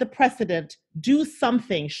 Set the precedent. Do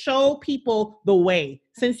something. Show people the way.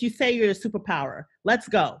 Since you say you're a superpower, let's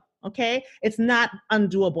go. Okay, it's not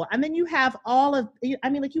undoable. And then you have you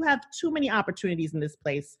have too many opportunities in this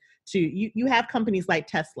place. You have companies like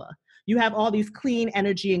Tesla. You have all these clean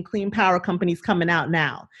energy and clean power companies coming out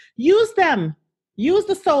now. Use them. Use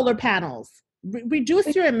the solar panels.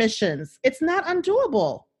 Reduce your emissions. It's not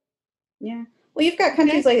undoable. Yeah. Well, you've got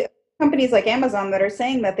companies like Amazon that are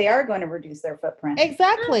saying that they are going to reduce their footprint.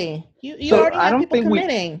 Exactly. You already have people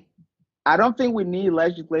committing. I don't think we need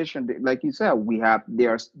legislation. Like you said,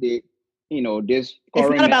 this. It's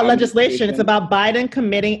not about legislation. It's about Biden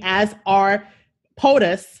committing as our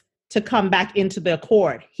POTUS to come back into the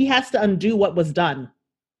accord. He has to undo what was done.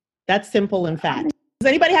 That's simple and fast. Does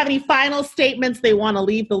anybody have any final statements they want to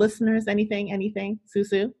leave the listeners? Anything?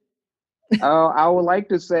 Susu? I would like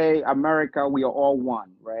to say, America, we are all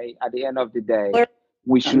one, right? At the end of the day,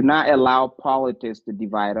 we should not allow politics to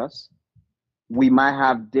divide us. We might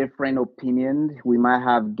have different opinions. We might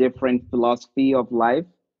have different philosophy of life.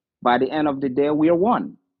 By the end of the day, we are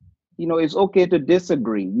one. It's okay to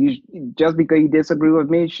disagree. Just because you disagree with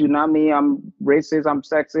me should not mean I'm racist, I'm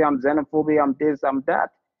sexist, I'm xenophobic, I'm this, I'm that.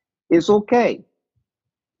 It's okay.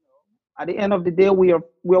 At the end of the day, we are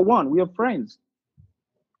one. We are friends.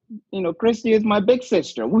 Christy is my big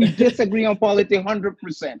sister. We disagree on politics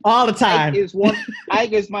 100%. All the time.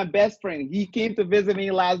 Ike is my best friend. He came to visit me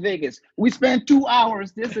in Las Vegas. We spent 2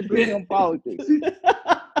 hours disagreeing on politics.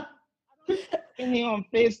 Him on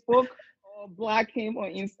Facebook or block him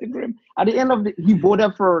on Instagram. At the end of he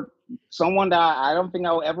voted for someone that I don't think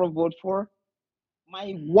I will ever vote for.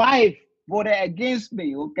 My wife voted against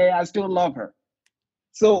me. Okay, I still love her.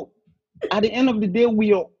 So at the end of the day,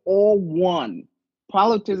 we are all one.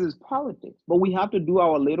 Politics is politics, but we have to do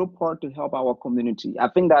our little part to help our community. I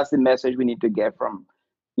think that's the message we need to get from,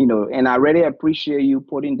 and I really appreciate you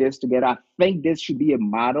putting this together. I think this should be a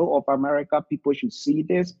model of America. People should see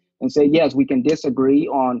this and say, yes, we can disagree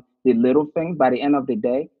on the little things. By the end of the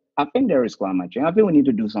day, I think there is climate change. I think we need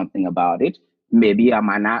to do something about it. Maybe I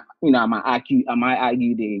might not, I might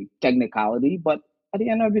argue the technicality, but at the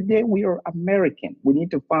end of the day, we are American. We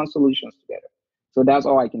need to find solutions together. So that's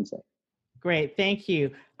all I can say. Great, thank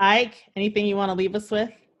you. Ike, anything you want to leave us with?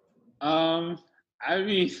 I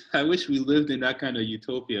wish we lived in that kind of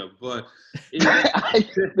utopia, but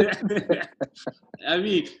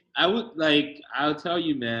I'll tell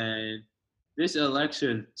you, man, this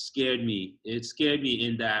election scared me. It scared me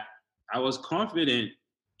in that I was confident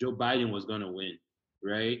Joe Biden was going to win,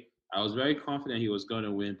 right? I was very confident he was going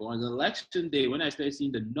to win. But on election day, when I started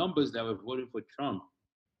seeing the numbers that were voting for Trump,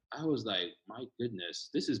 I was like, my goodness,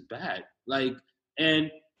 this is bad.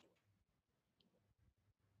 And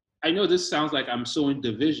I know this sounds like I'm sowing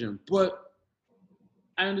division, but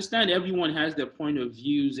I understand everyone has their point of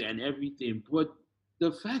views and everything. But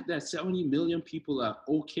the fact that 70 million people are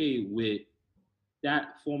okay with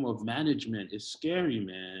that form of management is scary,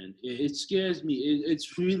 man. It scares me.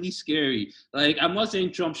 It's really scary. I'm not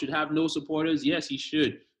saying Trump should have no supporters. Yes, he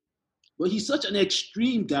should. But he's such an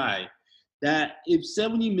extreme guy that if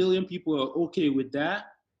 70 million people are okay with that,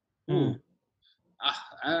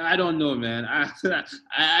 I don't know, man.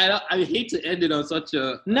 I hate to end it on such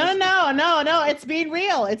a no. It's being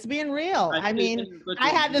real. I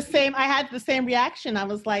had the same reaction. I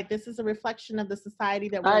was like, this is a reflection of the society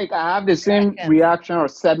that we're. I have the same reaction of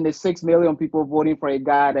 76 million people voting for a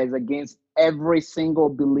guy that is against every single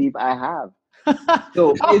belief I have.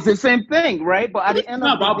 So it's the same thing, right? But at the end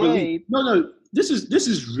of the day, no. This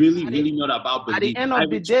is really not about belief. At the end of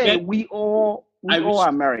the day, we all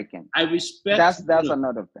American. I respect. That's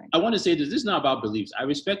another thing. I want to say this. This is not about beliefs. I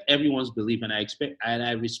respect everyone's belief, and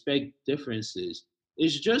I respect differences.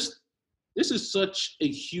 It's just this is such a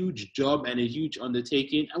huge job and a huge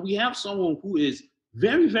undertaking, and we have someone who is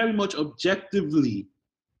very, very much objectively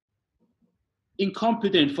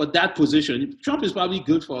incompetent for that position. Trump is probably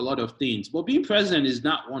good for a lot of things, but being president is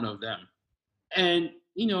not one of them. And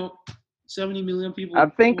 70 million people. I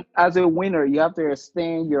think as a winner, you have to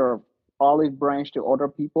extend your olive branch to other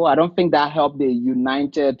people. I don't think that helped the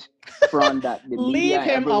united front that the media. Leave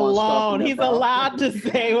him alone. He's allowed to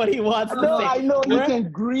say what he wants to say. I know you can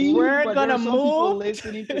grieve. We're but gonna some move. People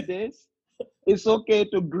listening to this. It's okay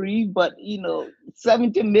to grieve, but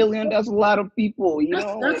 70 million, that's a lot of people.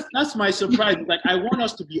 That's my surprise. I want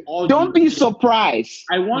us to be all. Don't be surprised.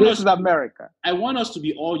 This is America. I want us to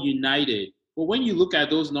be all united. But when you look at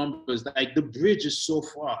those numbers, the bridge is so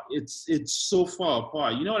far. It's so far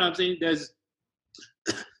apart. You know what I'm saying? There's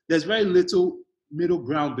very little middle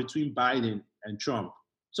ground between Biden and Trump.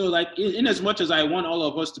 So in as much as I want all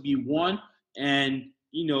of us to be one and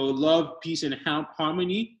love, peace, and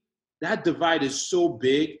harmony, that divide is so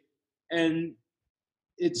big, and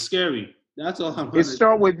it's scary. That's all I'm. It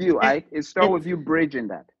starts with you, Ike. It starts with you bridging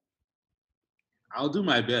that. I'll do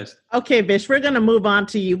my best. Okay, Vish, we're going to move on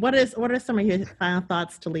to you. What are some of your final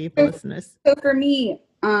thoughts to leave the listeners? So for me,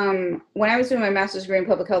 when I was doing my master's degree in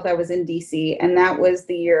public health, I was in DC, and that was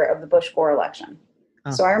the year of the Bush-Gore election.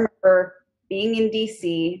 Oh. So I remember being in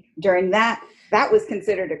DC during that. That was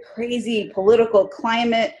considered a crazy political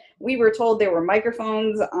climate. We were told there were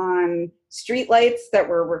microphones on streetlights that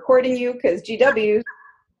were recording you because GW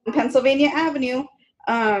on Pennsylvania Avenue.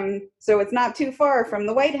 So it's not too far from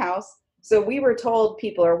the White House. So we were told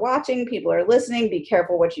people are watching, people are listening, be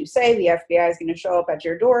careful what you say. The FBI is going to show up at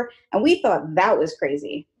your door. And we thought that was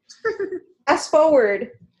crazy. Fast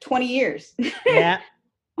forward 20 years yeah.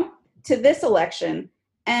 to this election.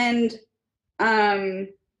 And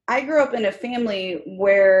I grew up in a family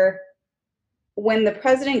where when the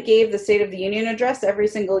president gave the State of the Union address every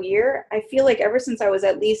single year, I feel like ever since I was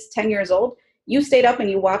at least 10 years old, you stayed up and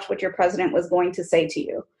you watched what your president was going to say to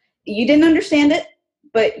you. You didn't understand it,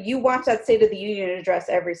 but you watched that State of the Union address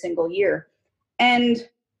every single year. And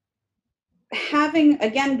having,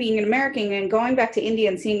 again, being an American and going back to India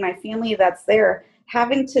and seeing my family that's there,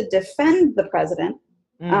 having to defend the president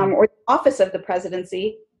or the office of the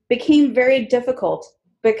presidency became very difficult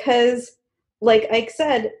because, like Ike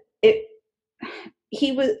said,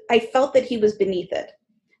 I felt that he was beneath it.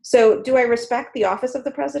 So do I respect the office of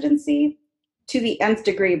the presidency? To the nth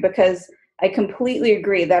degree, because I completely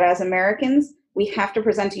agree that as Americans, we have to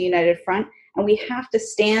present a united front and we have to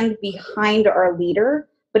stand behind our leader.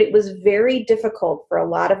 But it was very difficult for a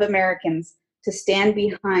lot of Americans to stand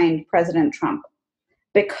behind President Trump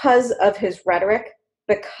because of his rhetoric,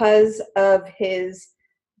 because of his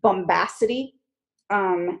bombacity.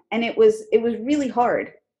 And it was really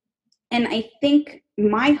hard. And I think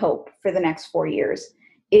my hope for the next 4 years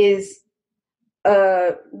is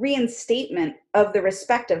a reinstatement of the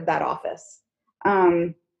respect of that office,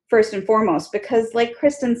 first and foremost, because like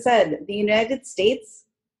Kristen said, the United States,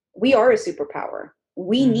 we are a superpower.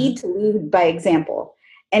 We need to lead by example.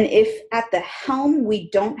 And if at the helm we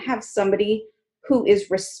don't have somebody who is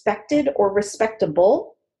respected or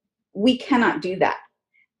respectable, we cannot do that.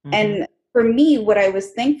 And for me, what I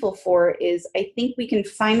was thankful for is I think we can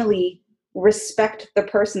finally respect the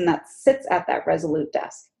person that sits at that resolute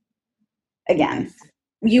desk. Again,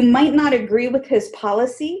 you might not agree with his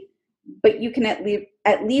policy, but you can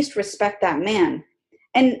at least respect that man.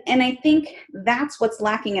 And I think that's what's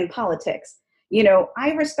lacking in politics. You know,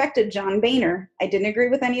 I respected John Boehner. I didn't agree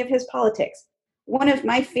with any of his politics. One of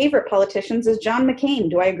my favorite politicians is John McCain.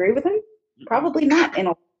 Do I agree with him? Probably not.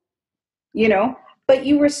 But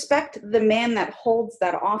you respect the man that holds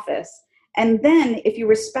that office. And then if you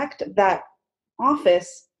respect that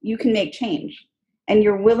office, you can make change. And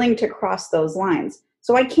you're willing to cross those lines.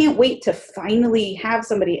 So I can't wait to finally have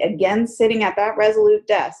somebody again sitting at that resolute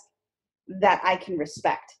desk that I can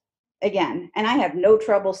respect again. And I have no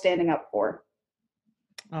trouble standing up for.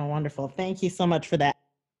 Oh, wonderful. Thank you so much for that.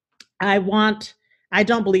 I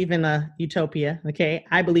don't believe in a utopia, okay?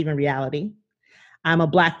 I believe in reality. I'm a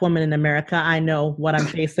Black woman in America. I know what I'm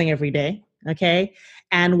facing every day, okay?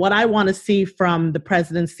 And what I want to see from the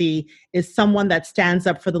presidency is someone that stands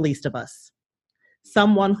up for the least of us.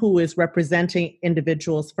 Someone who is representing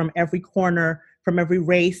individuals from every corner, from every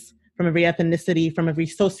race, from every ethnicity, from every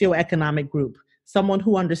socioeconomic group. Someone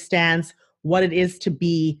who understands what it is to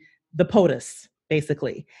be the POTUS,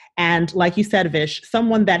 basically. And like you said, Vish,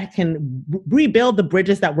 someone that can rebuild the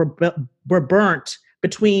bridges that were burnt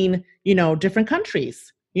between, different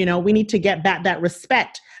countries. We need to get back that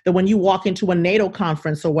respect that when you walk into a NATO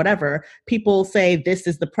conference or whatever, people say, this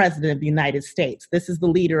is the president of the United States. This is the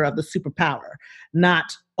leader of the superpower,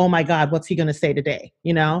 not, oh my God, what's he going to say today?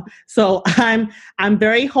 So I'm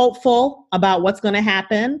very hopeful about what's going to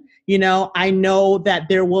happen. I know that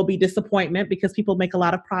there will be disappointment because people make a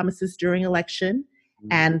lot of promises during election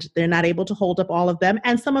and they're not able to hold up all of them.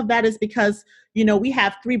 And some of that is because, we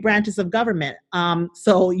have 3 branches of government.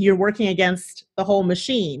 So you're working against the whole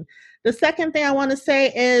machine. The second thing I want to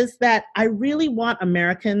say is that I really want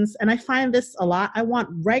Americans, and I find this a lot, I want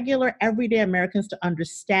regular, everyday Americans to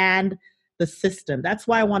understand the system. That's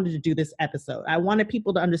why I wanted to do this episode. I wanted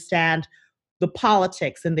people to understand the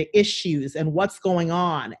politics and the issues and what's going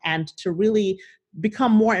on and to really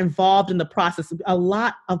become more involved in the process. A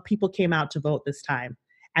lot of people came out to vote this time,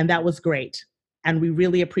 and that was great. And we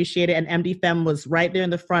really appreciate it. And MDFem was right there in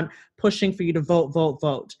the front pushing for you to vote, vote,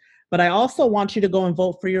 vote. But I also want you to go and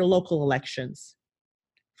vote for your local elections,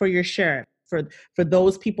 for your sheriff, for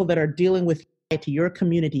those people that are dealing with to your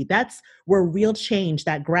community. That's where real change,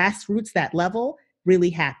 that grassroots, that level really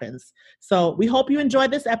happens. So we hope you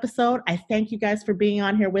enjoyed this episode. I thank you guys for being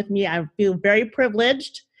on here with me. I feel very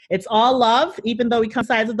privileged. It's all love, even though we come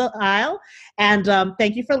sides of the aisle. And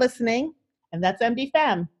thank you for listening. And that's MD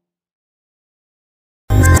Fem.